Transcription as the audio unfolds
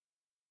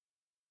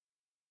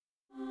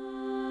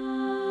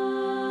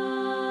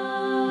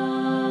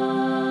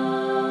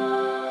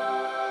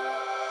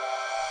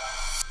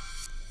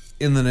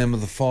In the name of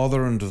the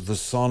Father, and of the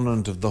Son,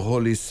 and of the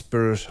Holy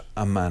Spirit.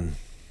 Amen.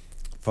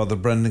 Father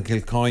Brendan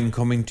Kilcoyne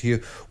coming to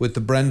you with the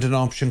Brendan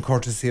option,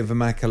 courtesy of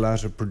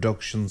Immaculata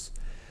Productions.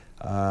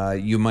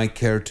 You might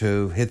care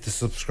to hit the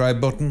subscribe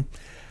button,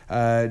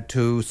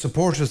 to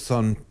support us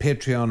on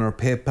Patreon or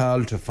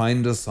PayPal, to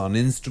find us on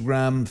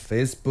Instagram,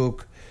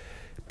 Facebook.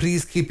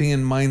 Please keeping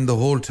in mind the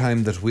whole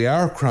time that we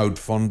are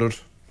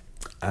crowdfunded,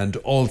 and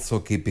also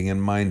keeping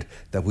in mind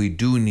that we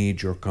do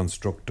need your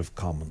constructive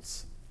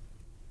comments.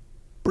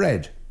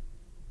 Bread.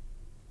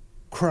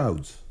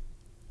 Crowds.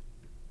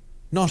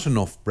 Not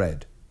enough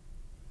bread.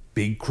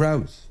 Big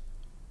crowds.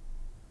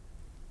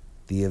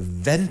 The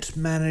event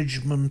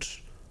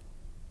management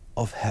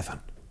of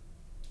heaven.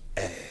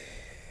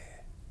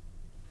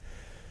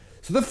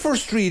 So the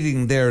first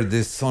reading there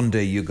this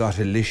Sunday, you got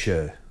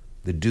Elisha,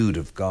 the dude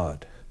of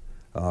God.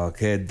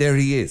 Okay, there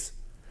he is.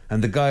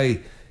 And the guy,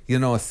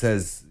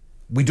 says,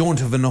 we don't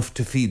have enough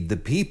to feed the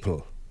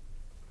people.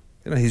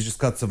 He's just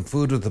got some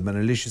food with him, and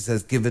Elisha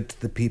says, give it to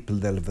the people,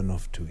 they'll have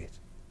enough to eat.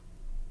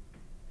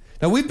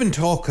 Now, we've been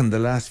talking the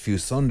last few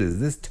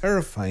Sundays, this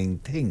terrifying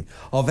thing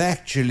of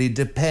actually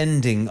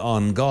depending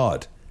on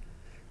God.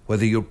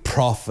 Whether you're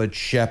prophet and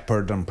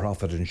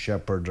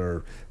shepherd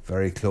are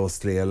very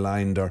closely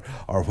aligned, or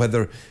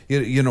whether,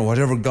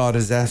 whatever God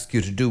has asked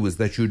you to do is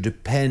that you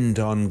depend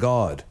on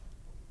God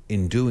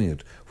in doing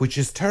it, which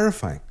is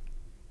terrifying.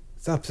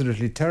 It's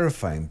absolutely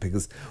terrifying,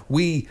 because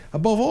we,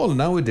 above all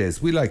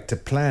nowadays, we like to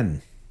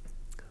plan.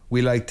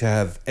 We like to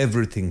have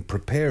everything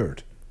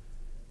prepared,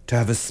 to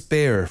have a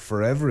spare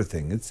for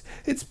everything.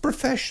 It's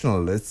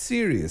professional, it's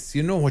serious.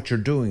 You know what you're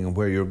doing and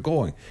where you're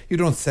going. You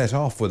don't set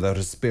off without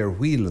a spare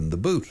wheel in the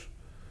boot.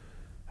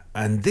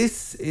 And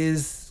this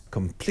is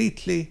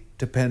completely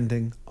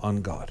depending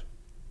on God.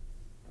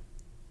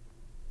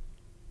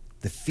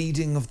 The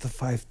feeding of the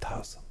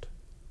 5,000.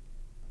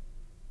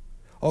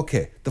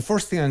 Okay, the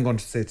first thing I'm going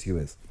to say to you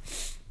is,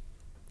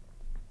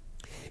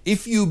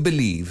 if you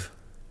believe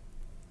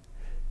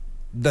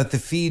that the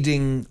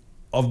feeding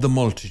of the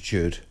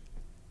multitude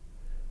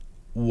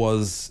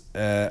was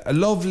a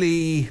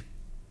lovely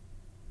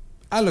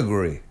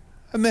allegory,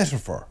 a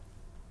metaphor,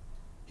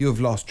 you have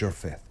lost your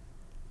faith.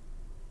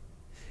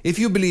 If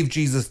you believe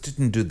Jesus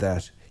didn't do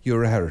that,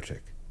 you're a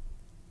heretic.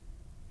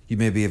 You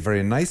may be a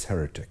very nice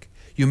heretic.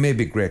 You may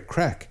be great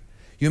crack.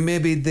 You may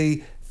be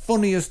the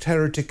funniest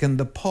heretic in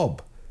the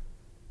pub,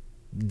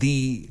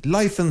 the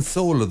life and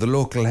soul of the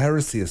local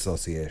heresy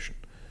association.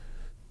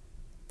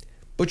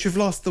 But you've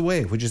lost the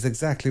way, which is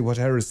exactly what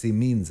heresy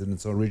means in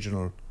its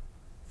original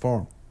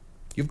form.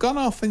 You've gone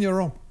off on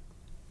your own.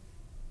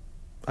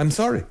 I'm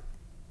sorry.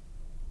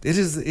 It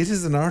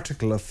is an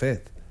article of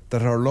faith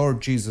that our Lord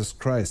Jesus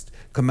Christ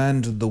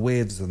commanded the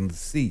waves and the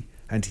sea,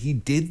 and he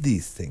did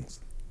these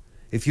things.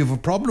 If you have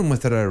a problem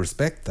with it, I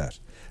respect that,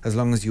 as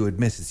long as you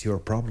admit it's your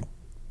problem.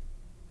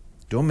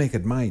 Don't make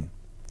it mine.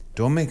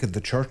 Don't make it the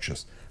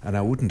church's, and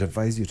I wouldn't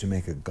advise you to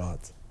make it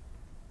God's.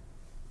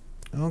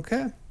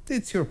 Okay?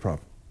 It's your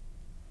problem.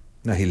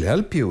 Now, he'll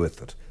help you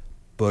with it,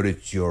 but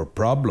it's your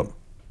problem.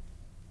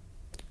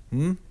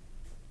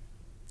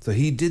 So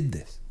he did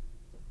this.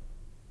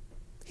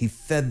 He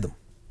fed them.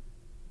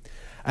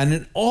 And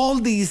in all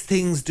these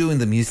things doing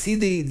them, you see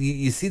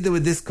the way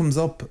this comes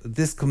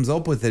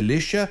up with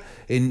Elisha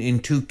in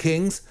 2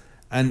 Kings,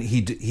 and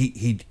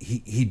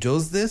he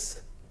does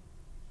this.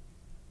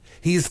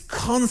 He is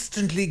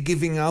constantly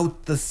giving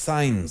out the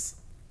signs.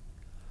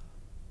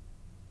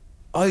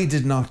 I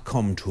did not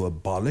come to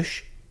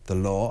abolish the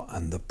law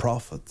and the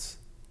prophets.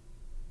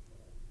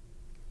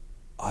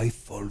 I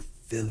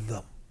fulfill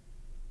them.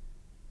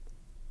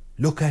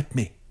 Look at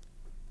me,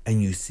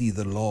 and you see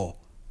the law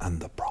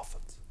and the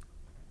prophets.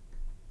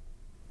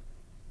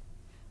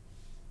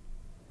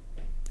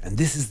 And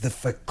this is the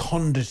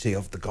fecundity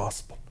of the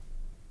gospel,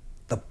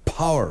 the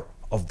power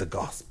of the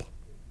gospel.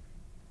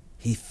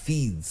 He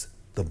feeds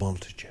the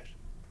multitude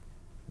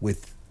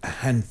with a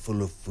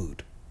handful of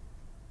food.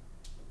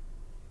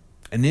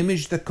 An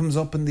image that comes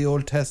up in the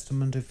Old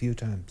Testament a few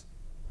times.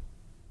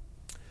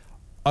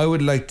 I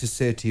would like to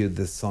say to you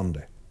this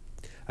Sunday,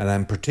 and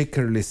I'm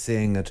particularly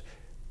saying it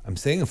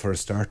for a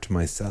start to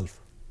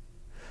myself.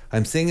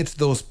 I'm saying it to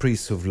those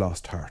priests who've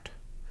lost heart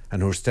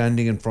and who are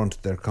standing in front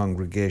of their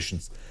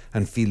congregations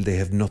and feel they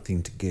have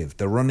nothing to give.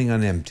 They're running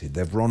on empty.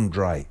 They've run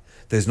dry.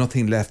 There's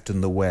nothing left in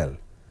the well.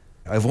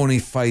 I've only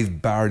 5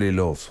 barley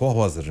loaves. What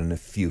was it? And a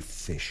few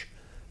fish.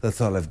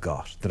 That's all I've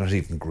got. They're not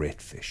even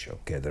great fish,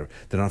 okay? They're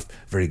not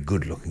very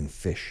good-looking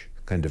fish.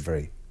 Kind of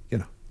very,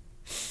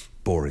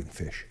 boring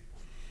fish.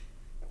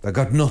 I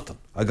got nothing.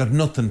 I got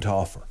nothing to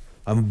offer.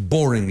 I'm a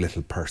boring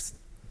little person.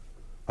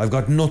 I've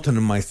got nothing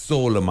in my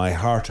soul and my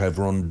heart. I've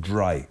run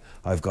dry.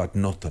 I've got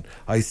nothing.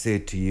 I say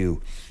to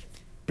you,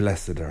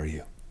 blessed are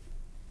you.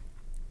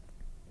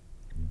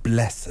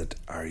 Blessed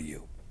are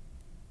you,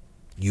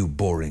 you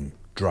boring,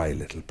 dry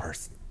little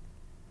person.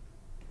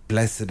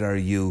 Blessed are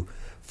you,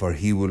 for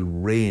he will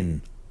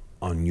rain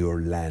on your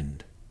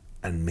land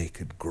and make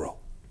it grow.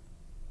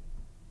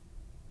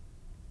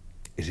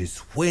 It is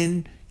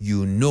when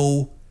you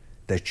know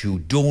that you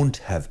don't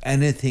have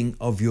anything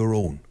of your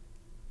own,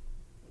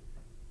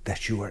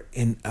 that you are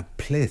in a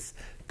place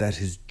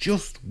that is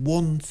just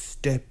one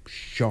step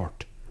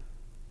short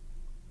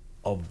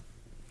of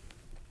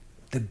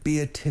the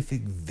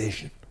beatific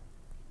vision.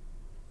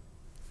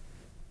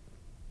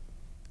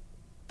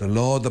 The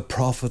law, the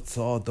prophets,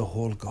 or the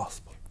whole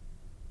gospel.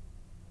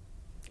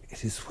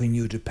 It is when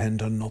you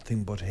depend on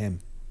nothing but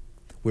Him.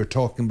 We're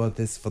talking about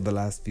this for the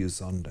last few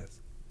Sundays.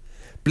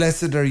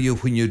 Blessed are you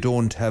when you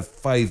don't have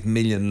 5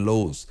 million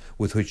loaves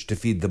with which to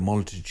feed the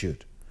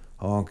multitude.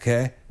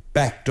 Okay?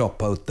 Backed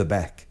up out the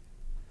back.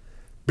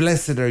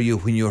 Blessed are you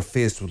when you're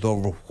faced with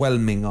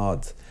overwhelming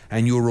odds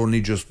and you're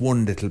only just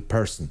one little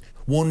person,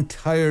 one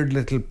tired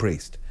little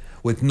priest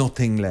with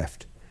nothing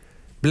left.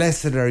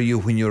 Blessed are you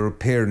when you're a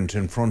parent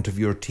in front of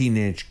your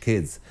teenage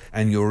kids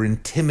and you're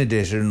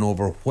intimidated and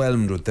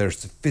overwhelmed with their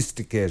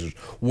sophisticated,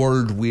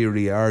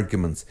 world-weary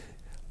arguments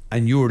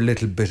and your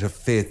little bit of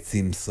faith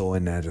seems so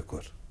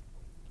inadequate.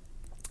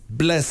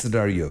 Blessed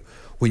are you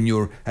when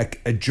you're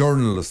a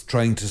journalist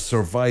trying to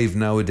survive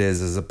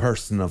nowadays as a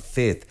person of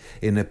faith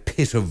in a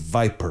pit of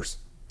vipers.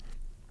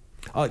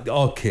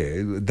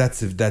 Okay,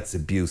 that's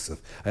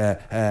abusive.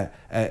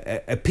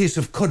 A pit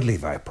of cuddly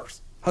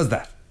vipers. How's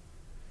that?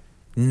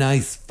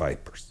 Nice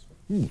vipers.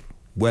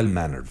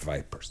 Well-mannered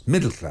vipers.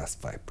 Middle-class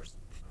vipers.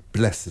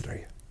 Blessed are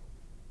you.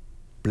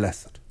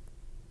 Blessed.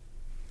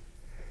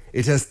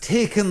 It has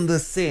taken the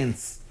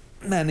saints,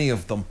 many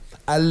of them,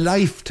 a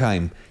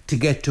lifetime to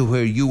get to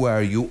where you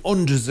are, you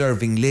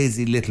undeserving,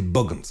 lazy little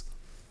buggins.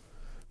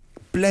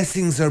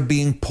 Blessings are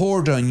being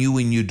poured on you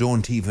and you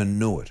don't even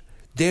know it.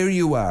 There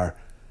you are,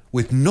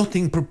 with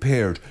nothing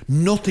prepared,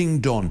 nothing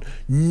done,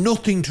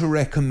 nothing to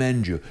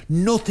recommend you,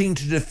 nothing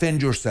to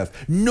defend yourself,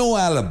 no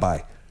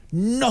alibi,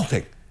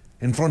 nothing,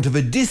 in front of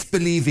a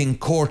disbelieving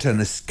court and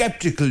a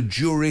sceptical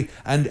jury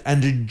and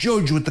a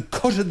judge with the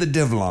cut of the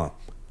devil on him.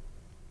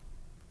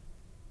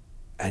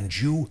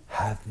 And you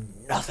have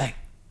nothing.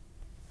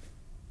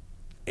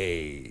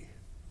 I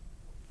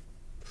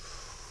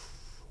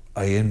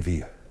envy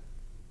you.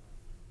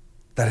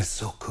 That is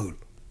so cool.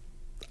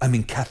 I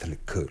mean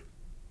Catholic cool.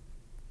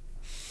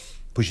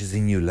 Which is a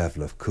new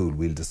level of cool.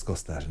 We'll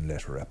discuss that in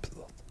later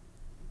episodes.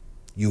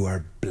 You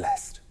are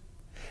blessed.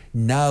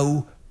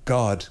 Now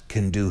God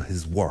can do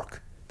His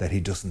work, that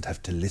He doesn't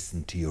have to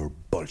listen to your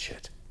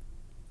bullshit.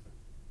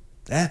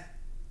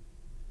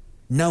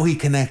 Now He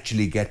can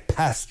actually get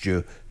past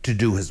you to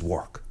do His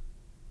work.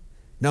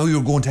 Now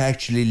you're going to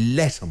actually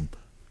let Him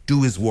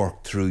do His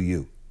work through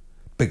you,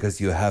 because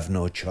you have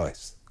no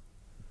choice.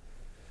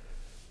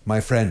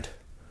 My friend,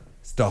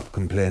 stop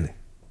complaining.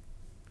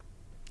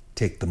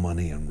 Take the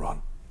money and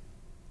run.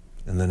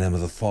 In the name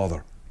of the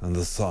Father, and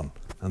the Son,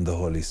 and the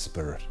Holy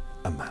Spirit.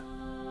 Amen.